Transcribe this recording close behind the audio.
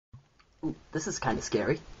Ooh, this is kind of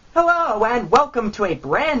scary. Hello, and welcome to a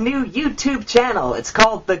brand new YouTube channel. It's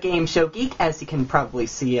called The Game Show Geek, as you can probably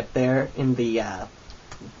see up there in the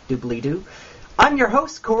doobly-doo. I'm your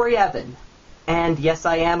host, Corey Evan. And yes,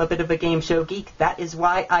 I am a bit of a game show geek. That is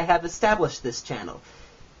why I have established this channel.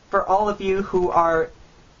 For all of you who are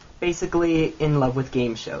basically in love with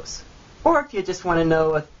game shows. Or if you just want to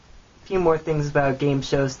know a few more things about game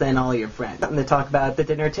shows than all your friends. Something to talk about at the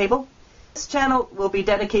dinner table. This channel will be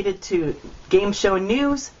dedicated to game show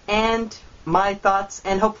news and my thoughts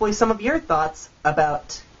and hopefully some of your thoughts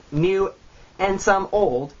about new and some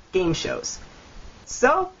old game shows.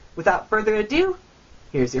 So, without further ado,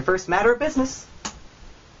 here's your first matter of business.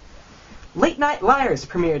 Late Night Liars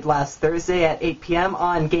premiered last Thursday at 8 p.m.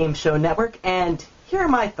 on Game Show Network, and here are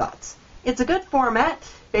my thoughts. It's a good format.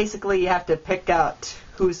 Basically, you have to pick out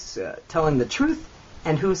who's telling the truth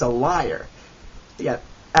and who's a liar. Yeah,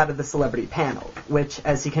 out of the celebrity panel, which,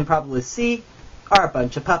 as you can probably see, are a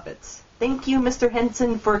bunch of puppets. Thank you, Mr.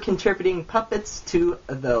 Henson, for contributing puppets to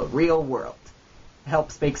the real world. It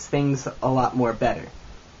helps makes things a lot better.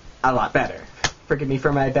 A lot better. Forgive me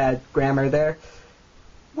for my bad grammar there.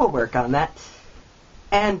 We'll work on that.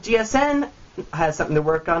 And GSN has something to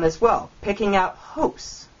work on as well, picking out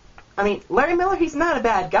hosts. I mean, Larry Miller, he's not a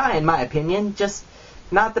bad guy in my opinion, just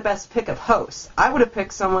not the best pick of hosts. I would have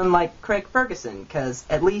picked someone like Craig Ferguson, because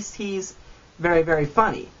at least he's very, very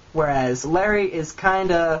funny, whereas Larry is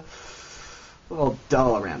kind of a little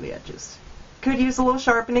dull around the edges. Could use a little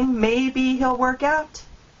sharpening. Maybe he'll work out.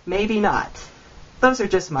 Maybe not. Those are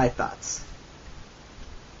just my thoughts.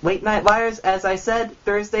 Late Night Liars, as I said,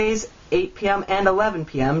 Thursdays, 8 p.m. and 11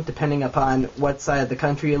 p.m., depending upon what side of the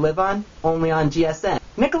country you live on, only on GSN.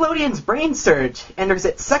 Nickelodeon's Brainsurge enters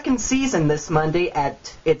its second season this Monday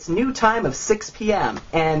at its new time of 6 p.m.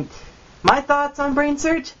 And my thoughts on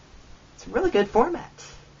Brainsurge? It's a really good format.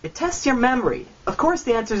 It tests your memory. Of course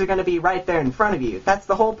the answers are going to be right there in front of you. That's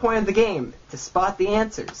the whole point of the game, to spot the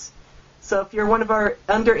answers. So if you're one of our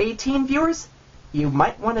under 18 viewers, you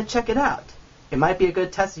might want to check it out. It might be a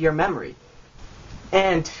good test of your memory.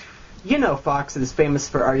 And you know Fox is famous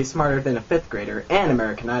for Are You Smarter Than a Fifth Grader and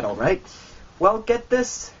American Idol, right? Well, get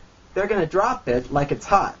this. They're going to drop it like it's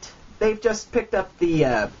hot. They've just picked up the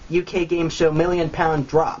UK game show £1 Million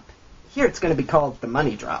Drop. Here it's going to be called the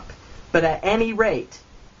Money Drop. But at any rate,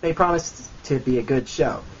 they promise to be a good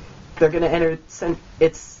show. They're going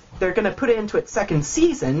to put it into its second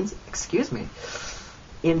season,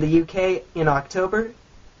 in the UK in October,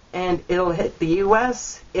 and it'll hit the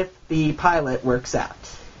US if the pilot works out.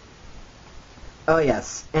 Oh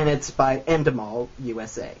yes, and it's by Endemol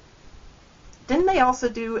USA. Didn't they also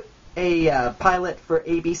do a pilot for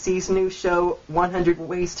ABC's new show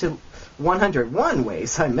 101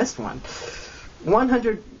 Ways? I missed one.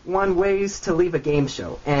 101 Ways to Leave a Game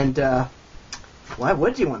Show. And why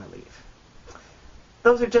would you want to leave?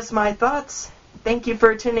 Those are just my thoughts. Thank you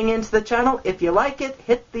for tuning into the channel. If you like it,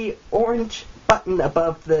 hit the orange button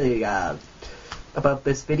above the above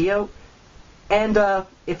this video. And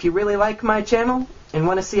if you really like my channel and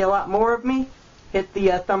want to see a lot more of me, hit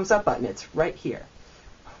the thumbs up button. It's right here.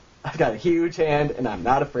 I've got a huge hand, and I'm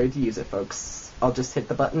not afraid to use it, folks. I'll just hit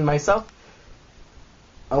the button myself.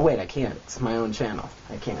 Oh, wait, I can't. It's my own channel.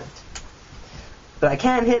 I can't. But I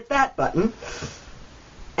can hit that button.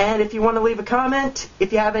 And if you want to leave a comment,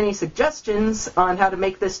 if you have any suggestions on how to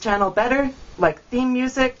make this channel better, like theme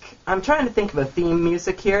music, I'm trying to think of a theme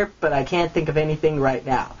music here, but I can't think of anything right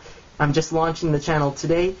now. I'm just launching the channel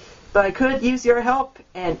today. But I could use your help,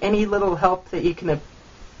 and any little help that you can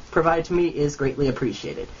provide to me is greatly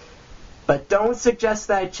appreciated. But don't suggest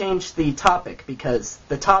that I change the topic, because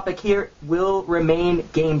the topic here will remain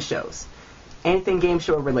game shows. Anything game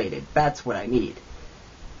show related, that's what I need.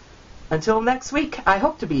 Until next week, I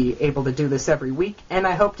hope to be able to do this every week, and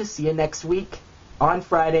I hope to see you next week on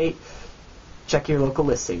Friday. Check your local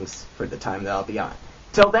listings for the time that I'll be on.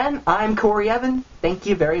 Till then, I'm Corey Evan. Thank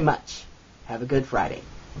you very much. Have a good Friday.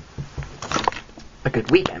 A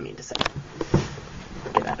good week, I mean to say.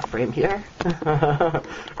 Get out of frame here.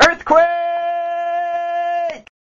 Earthquake!